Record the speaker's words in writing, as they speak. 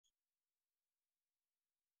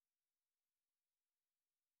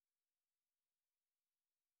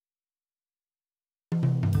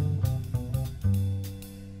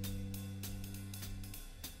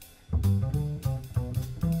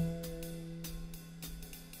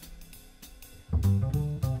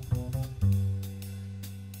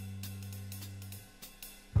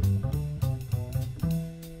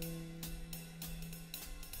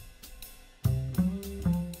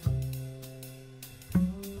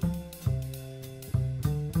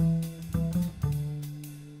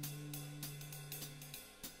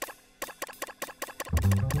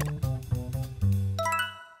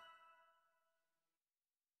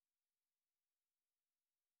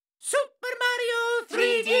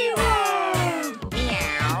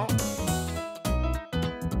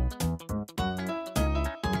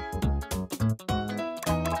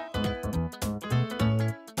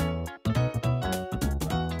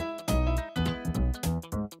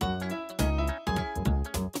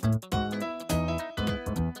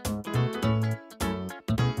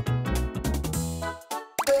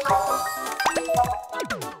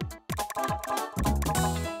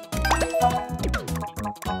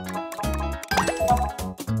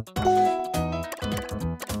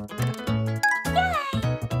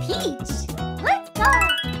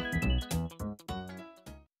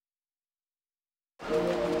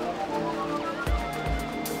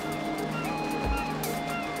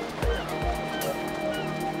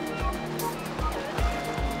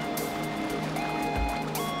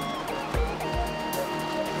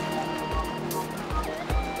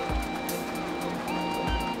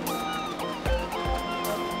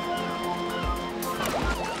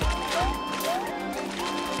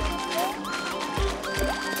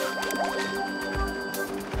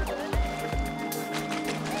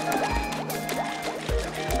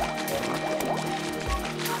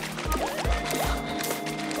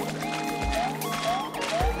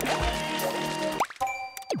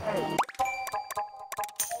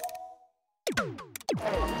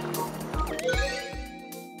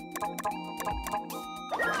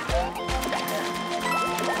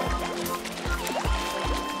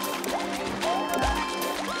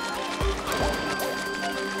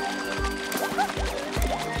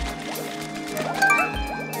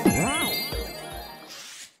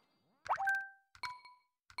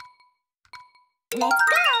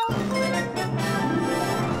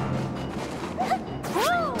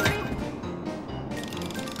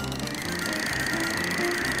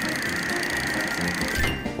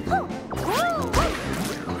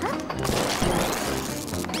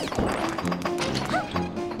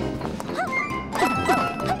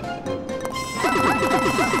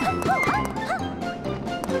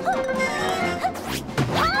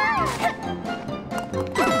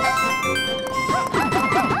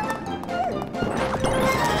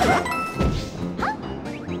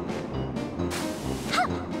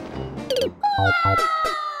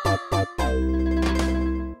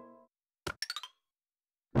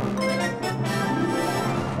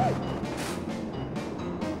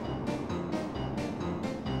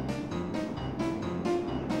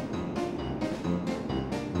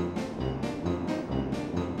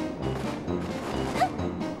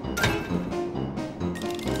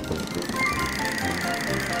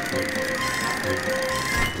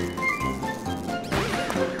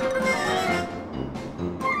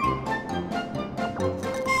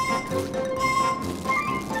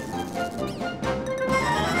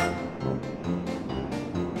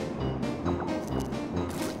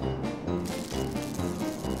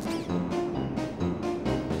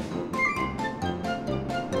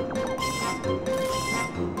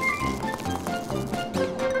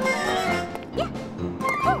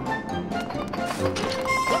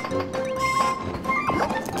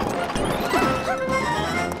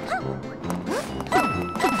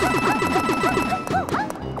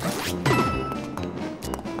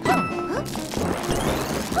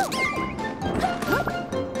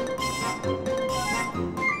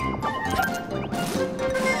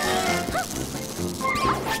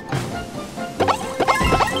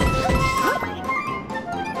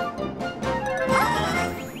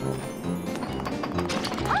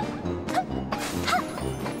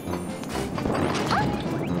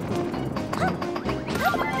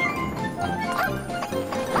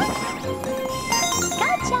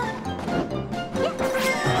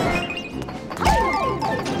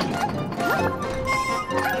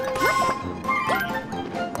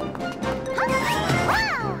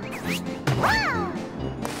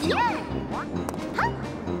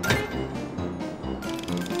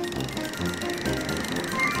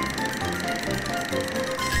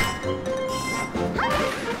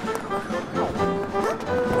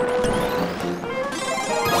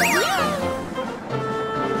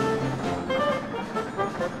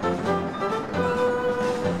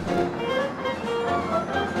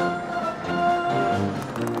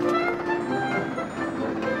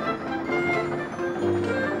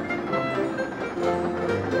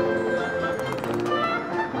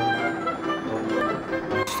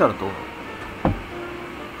したらどうな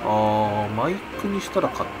の？マイクにしたら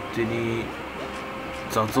勝手に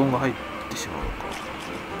雑音が入ってしまうの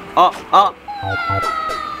か。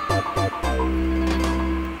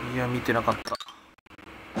いや、見てなかった。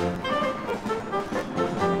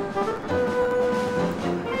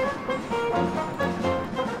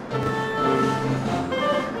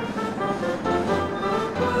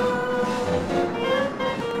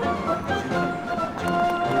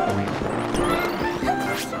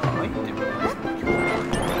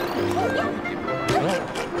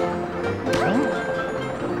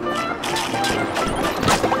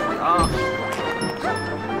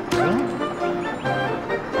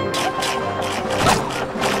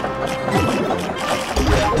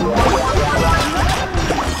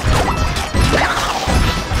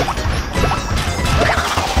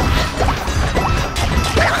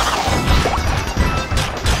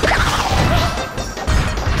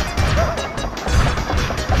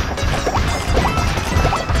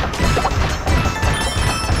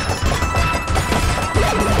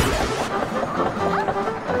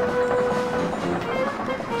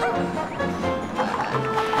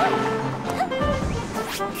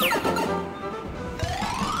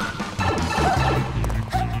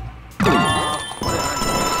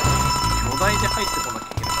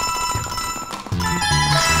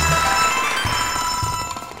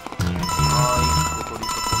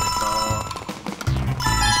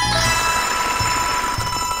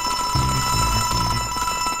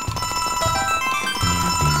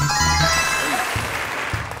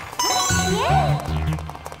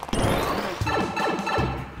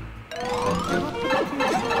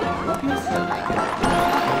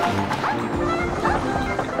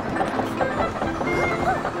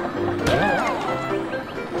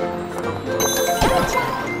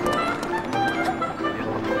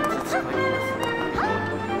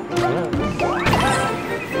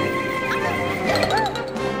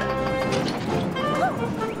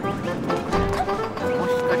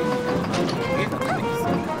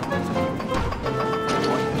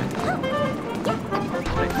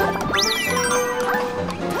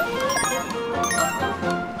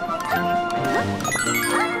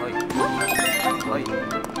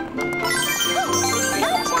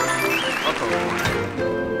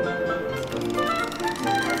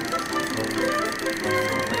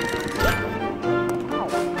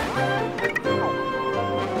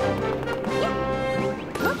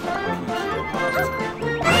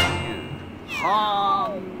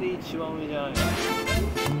はーんで一番上じゃないの。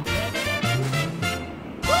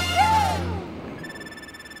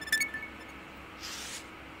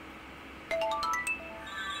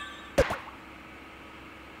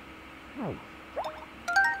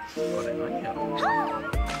あれ何やろう。ハ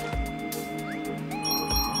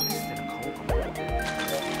ーベステル買おうかも。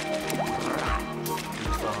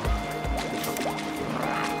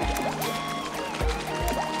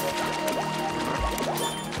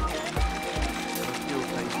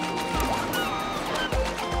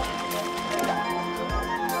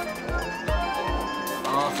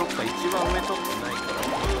ああ、そっか、一番上取ってないから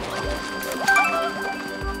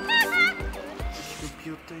ピ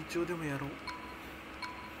ヨ隊長でもやろう。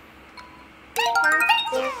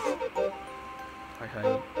はいはい。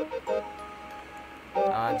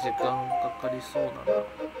あー、時間かかりそうだな。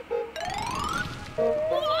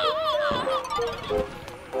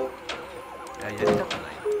いや、やりたくない。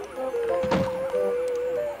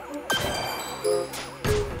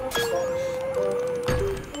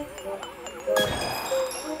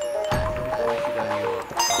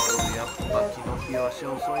やっぱキノピオ足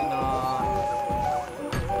遅いな。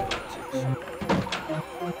どっちでしょう。こ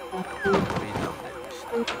れなんでし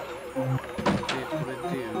た。で、これで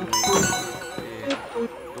上にど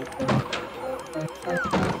っか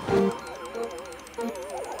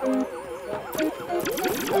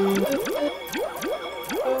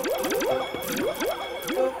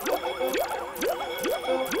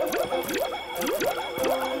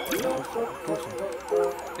どうすんの？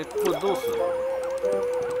これどうするの？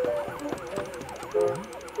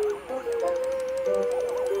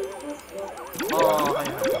ああ、はい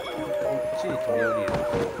はい。こっちに飛び降りる。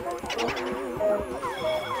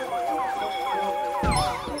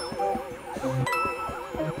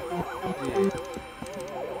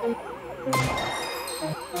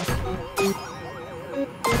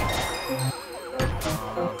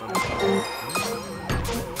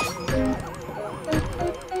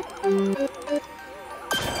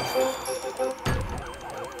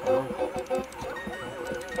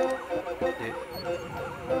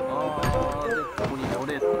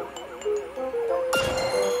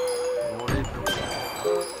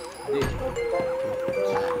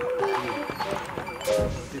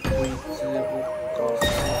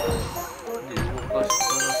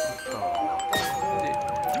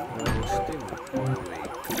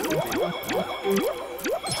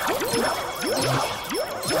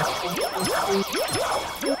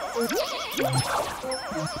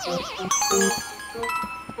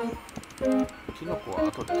キノコは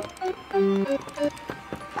後で取っておく。取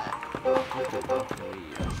っておかなくてもいい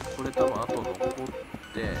や。これ多分後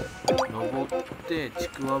登ってち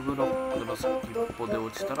くわブロックの先っぽで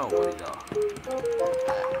落ちたら終わりだ。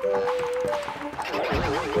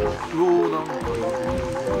うおー、なん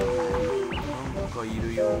かい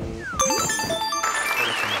るよ。お疲れ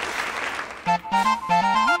様です。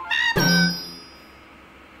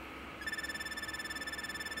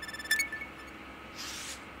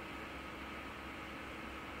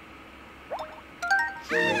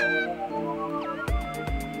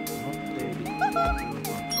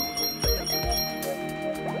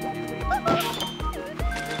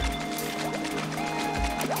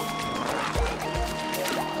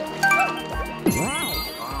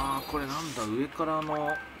これなんだ、上からの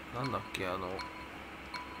なんだっけ、仏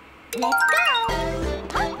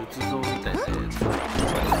像みたいなやつ。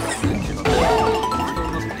全然違う。仏像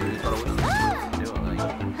になって上から落ちてるやつではない。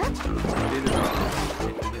出るな。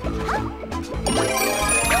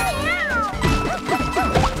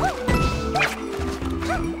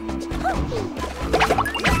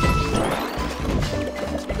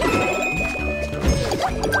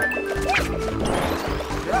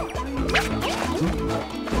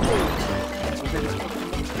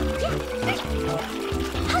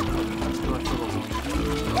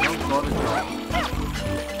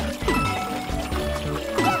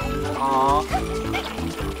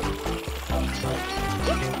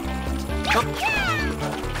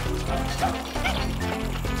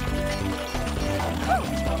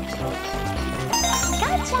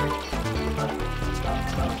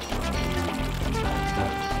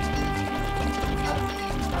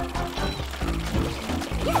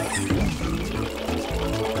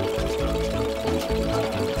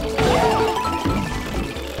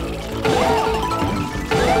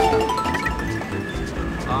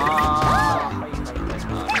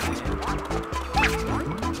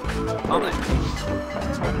危ない。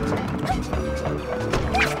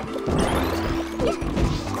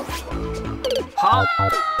な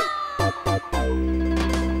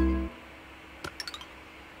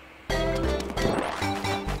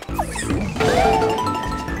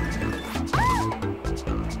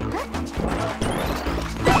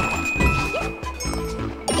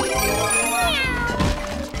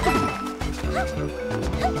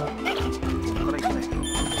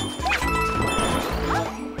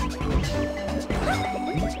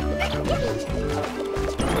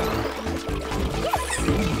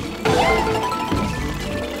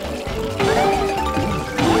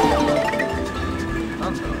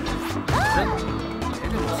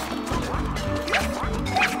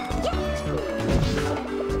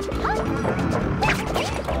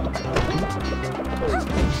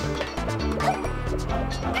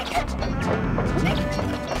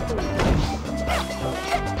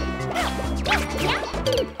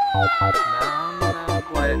んだ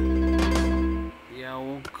これ。いや、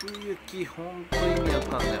奥行きほんと意味わ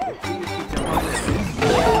かんない。奥行き邪魔だよね。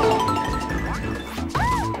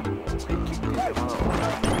奥行きって邪魔だわ。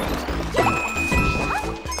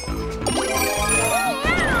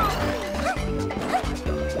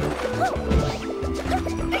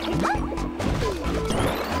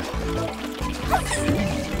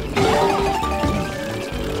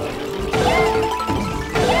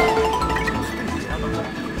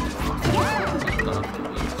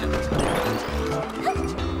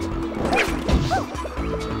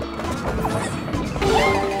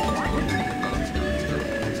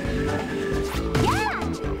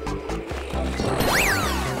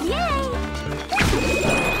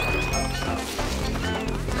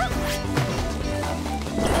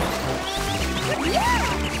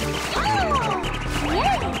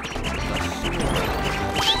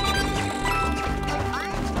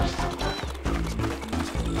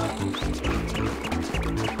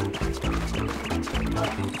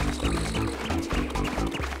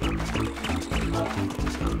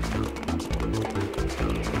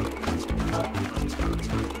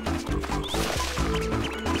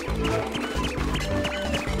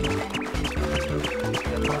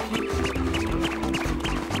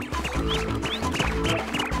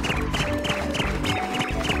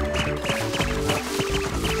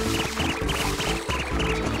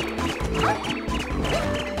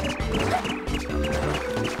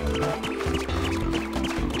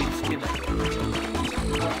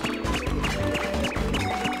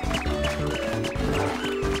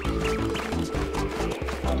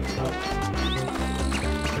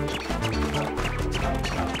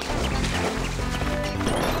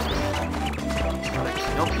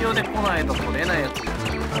で来ないと取れないやつじゃん。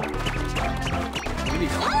無理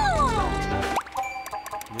だ。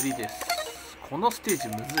無理です。このステージ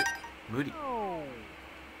むずい。無理。こ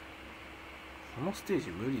のステージ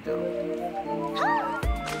無理だろ。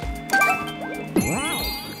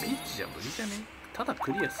ピーチじゃ無理じゃね？ただ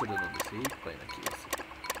クリアするので精一杯な気がする。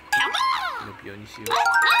ピヨピヨにしよう。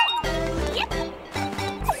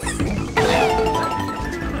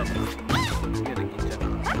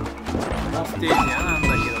このステージ嫌なんだ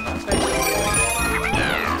けど何回もど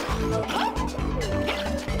こで？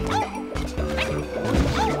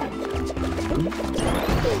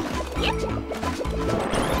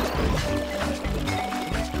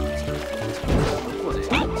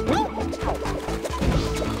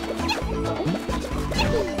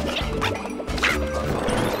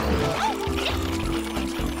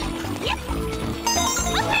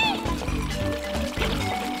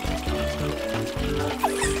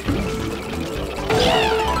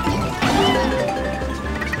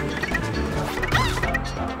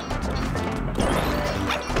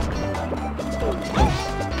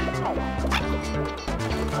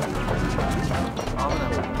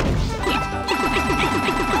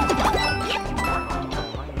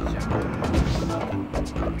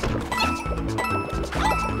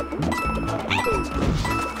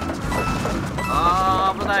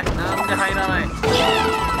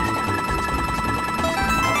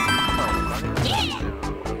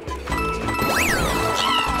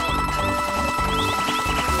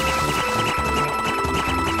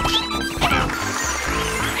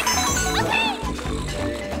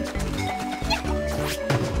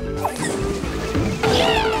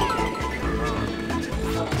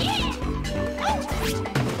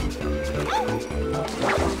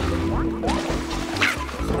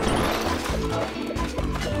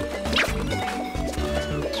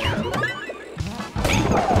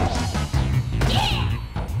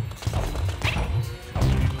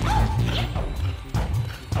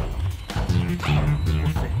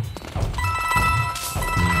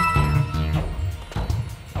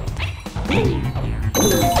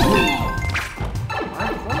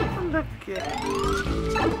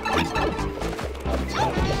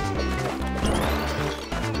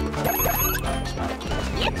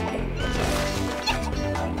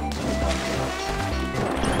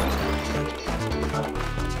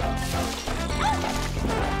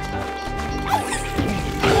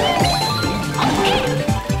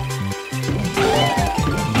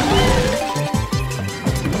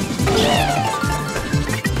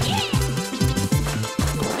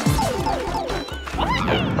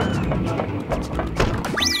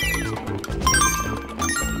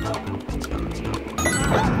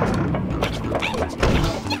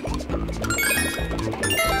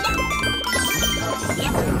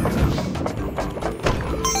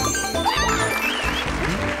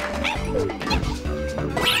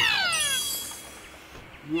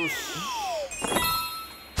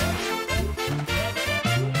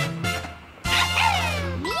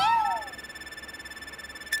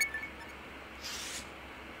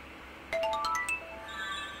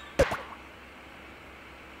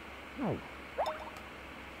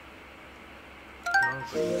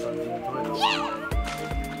感じに取れた。